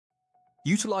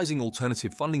Utilizing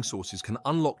alternative funding sources can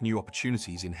unlock new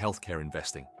opportunities in healthcare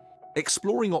investing.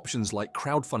 Exploring options like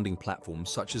crowdfunding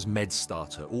platforms such as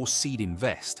MedStarter or Seed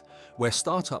Invest, where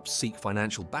startups seek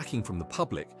financial backing from the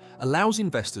public, allows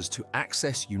investors to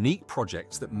access unique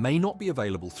projects that may not be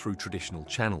available through traditional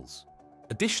channels.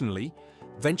 Additionally,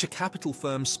 venture capital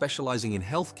firms specializing in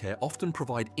healthcare often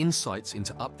provide insights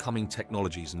into upcoming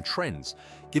technologies and trends,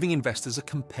 giving investors a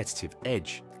competitive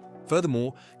edge.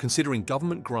 Furthermore, considering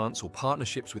government grants or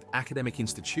partnerships with academic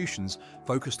institutions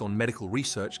focused on medical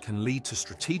research can lead to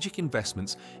strategic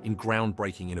investments in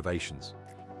groundbreaking innovations.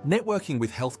 Networking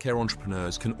with healthcare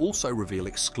entrepreneurs can also reveal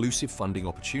exclusive funding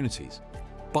opportunities.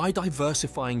 By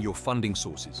diversifying your funding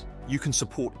sources, you can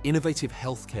support innovative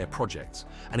healthcare projects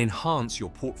and enhance your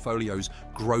portfolio's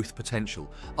growth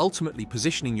potential, ultimately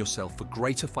positioning yourself for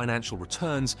greater financial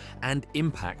returns and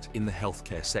impact in the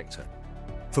healthcare sector.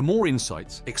 For more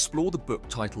insights, explore the book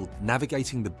titled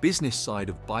Navigating the Business Side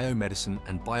of Biomedicine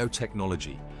and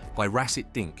Biotechnology by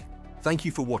Rasit Dinc. Thank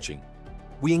you for watching.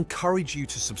 We encourage you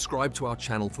to subscribe to our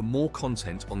channel for more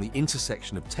content on the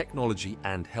intersection of technology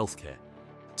and healthcare.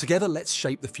 Together, let's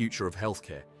shape the future of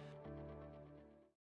healthcare.